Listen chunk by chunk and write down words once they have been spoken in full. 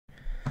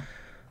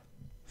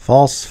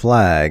False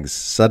flags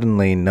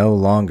suddenly no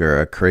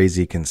longer a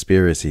crazy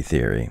conspiracy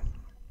theory.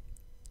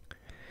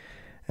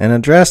 In a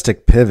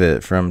drastic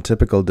pivot from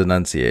typical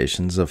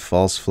denunciations of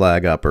false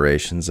flag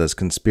operations as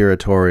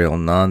conspiratorial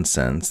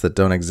nonsense that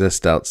don't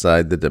exist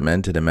outside the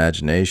demented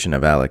imagination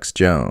of Alex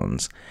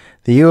Jones,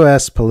 the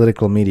U.S.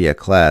 political media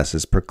class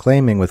is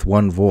proclaiming with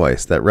one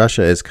voice that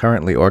Russia is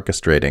currently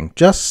orchestrating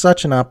just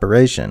such an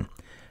operation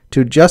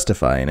to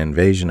justify an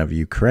invasion of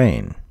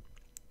Ukraine.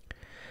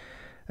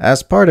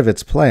 As part of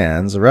its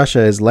plans, Russia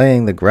is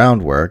laying the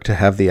groundwork to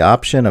have the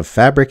option of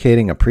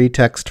fabricating a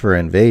pretext for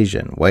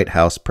invasion, White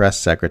House Press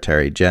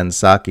Secretary Jen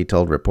Psaki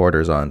told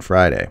reporters on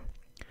Friday.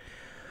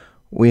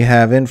 We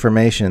have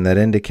information that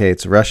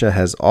indicates Russia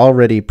has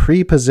already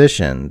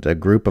pre-positioned a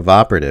group of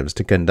operatives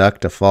to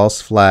conduct a false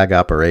flag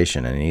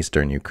operation in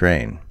eastern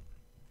Ukraine.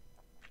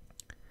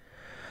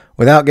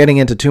 Without getting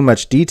into too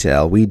much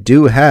detail, we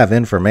do have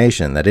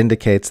information that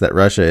indicates that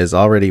Russia is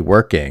already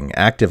working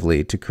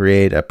actively to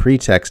create a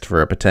pretext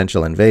for a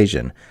potential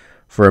invasion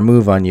for a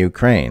move on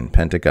Ukraine,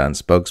 Pentagon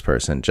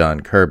spokesperson John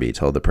Kirby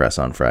told the press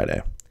on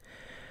Friday.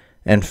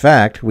 In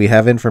fact, we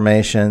have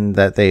information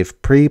that they've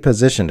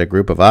pre-positioned a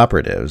group of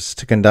operatives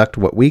to conduct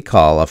what we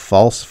call a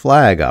false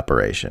flag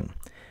operation,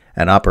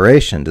 an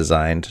operation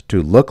designed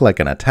to look like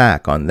an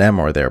attack on them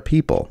or their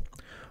people,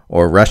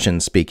 or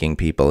Russian-speaking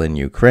people in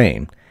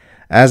Ukraine,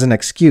 as an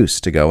excuse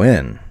to go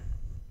in.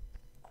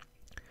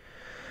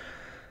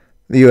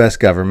 The U.S.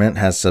 government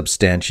has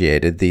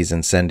substantiated these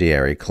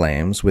incendiary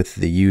claims with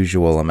the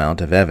usual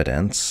amount of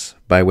evidence,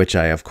 by which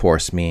I of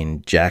course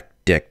mean jack,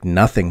 dick,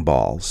 nothing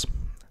balls.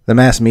 The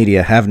mass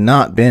media have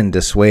not been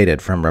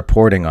dissuaded from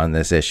reporting on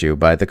this issue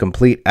by the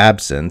complete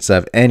absence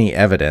of any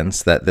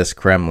evidence that this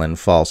Kremlin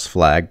false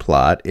flag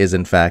plot is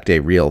in fact a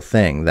real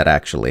thing that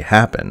actually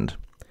happened.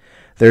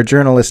 Their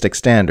journalistic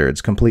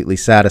standards completely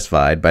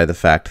satisfied by the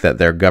fact that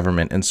their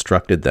government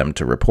instructed them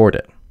to report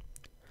it.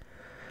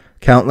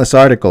 Countless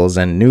articles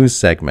and news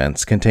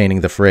segments containing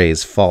the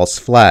phrase false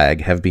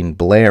flag have been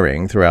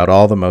blaring throughout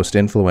all the most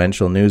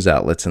influential news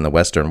outlets in the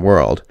Western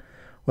world,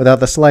 without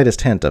the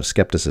slightest hint of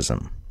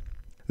skepticism.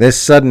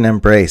 This sudden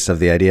embrace of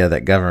the idea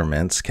that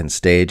governments can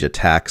stage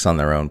attacks on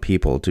their own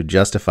people to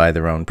justify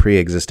their own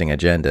pre-existing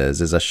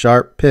agendas is a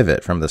sharp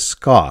pivot from the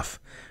scoff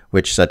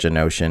which such a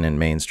notion in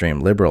mainstream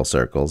liberal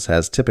circles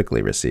has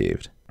typically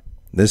received.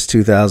 This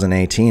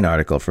 2018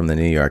 article from the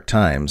New York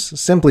Times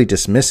simply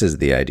dismisses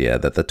the idea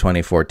that the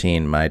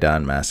 2014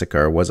 Maidan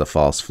massacre was a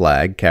false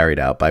flag carried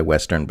out by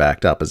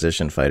Western-backed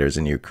opposition fighters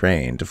in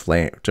Ukraine to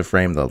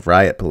frame the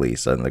riot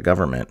police and the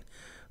government,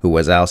 who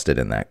was ousted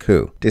in that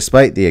coup,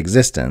 despite the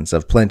existence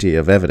of plenty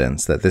of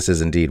evidence that this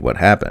is indeed what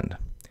happened.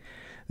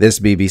 This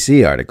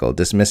BBC article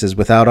dismisses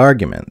without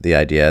argument the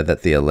idea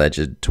that the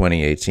alleged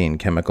 2018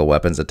 chemical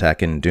weapons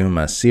attack in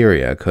Douma,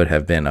 Syria could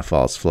have been a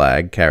false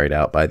flag carried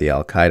out by the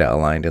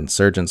al-Qaeda-aligned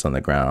insurgents on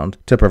the ground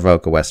to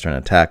provoke a Western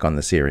attack on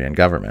the Syrian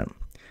government.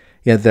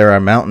 Yet there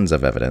are mountains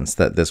of evidence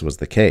that this was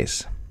the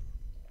case.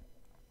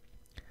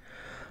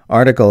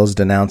 Articles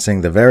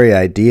denouncing the very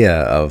idea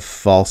of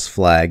false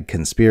flag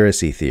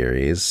conspiracy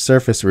theories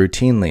surface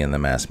routinely in the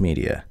mass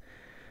media.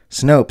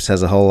 Snopes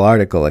has a whole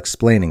article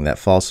explaining that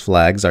false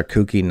flags are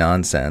kooky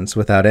nonsense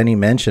without any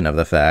mention of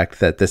the fact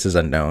that this is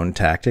a known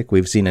tactic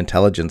we've seen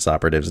intelligence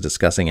operatives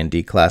discussing in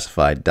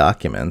declassified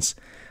documents,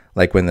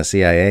 like when the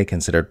CIA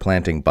considered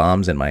planting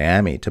bombs in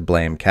Miami to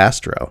blame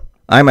Castro.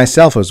 I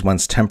myself was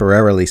once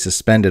temporarily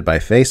suspended by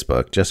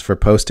Facebook just for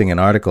posting an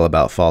article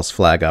about false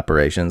flag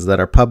operations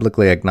that are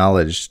publicly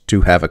acknowledged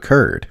to have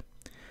occurred.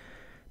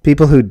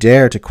 People who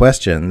dare to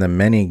question the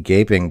many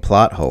gaping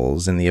plot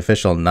holes in the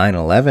official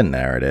 9/11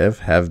 narrative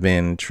have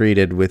been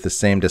treated with the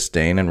same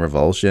disdain and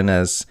revulsion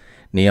as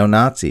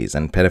neo-Nazis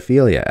and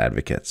pedophilia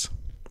advocates.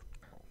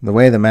 The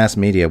way the mass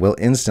media will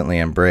instantly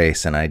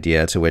embrace an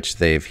idea to which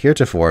they've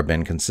heretofore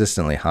been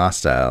consistently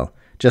hostile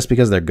just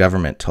because their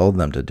government told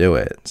them to do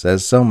it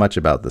says so much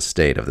about the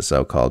state of the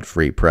so-called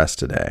free press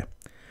today.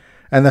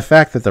 And the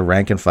fact that the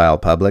rank-and-file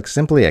public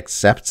simply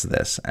accepts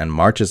this and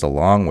marches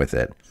along with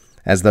it,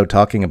 as though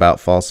talking about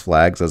false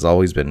flags has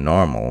always been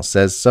normal,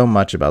 says so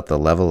much about the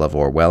level of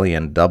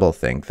Orwellian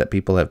doublethink that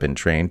people have been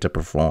trained to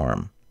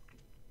perform.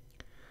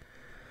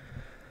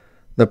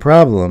 The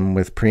problem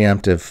with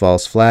preemptive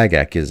false flag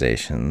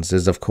accusations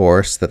is, of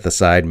course, that the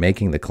side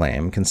making the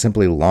claim can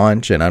simply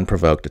launch an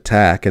unprovoked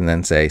attack and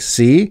then say,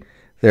 "See,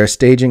 they're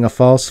staging a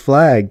false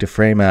flag to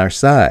frame our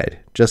side,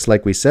 just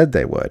like we said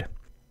they would."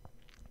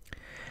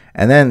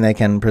 And then they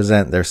can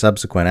present their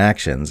subsequent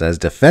actions as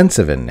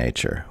defensive in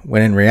nature,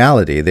 when in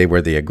reality they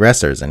were the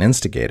aggressors and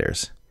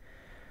instigators.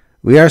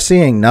 We are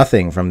seeing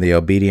nothing from the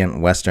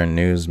obedient Western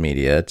news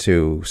media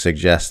to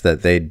suggest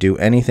that they'd do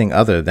anything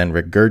other than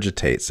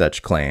regurgitate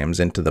such claims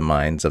into the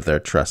minds of their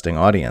trusting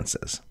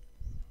audiences.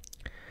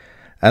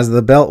 As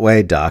the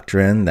Beltway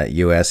doctrine that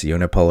U.S.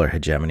 unipolar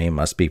hegemony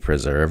must be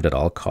preserved at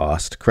all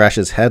cost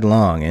crashes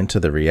headlong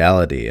into the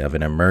reality of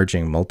an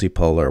emerging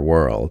multipolar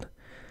world,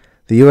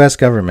 the U.S.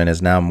 government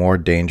is now more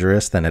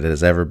dangerous than it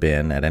has ever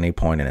been at any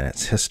point in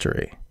its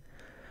history.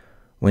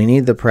 We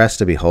need the press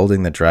to be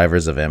holding the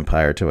drivers of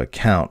empire to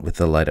account with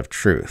the light of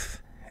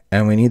truth,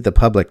 and we need the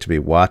public to be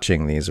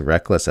watching these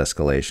reckless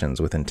escalations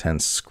with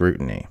intense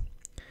scrutiny.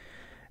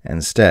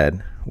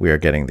 Instead, we are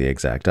getting the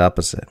exact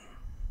opposite.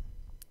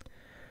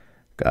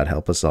 God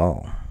help us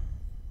all.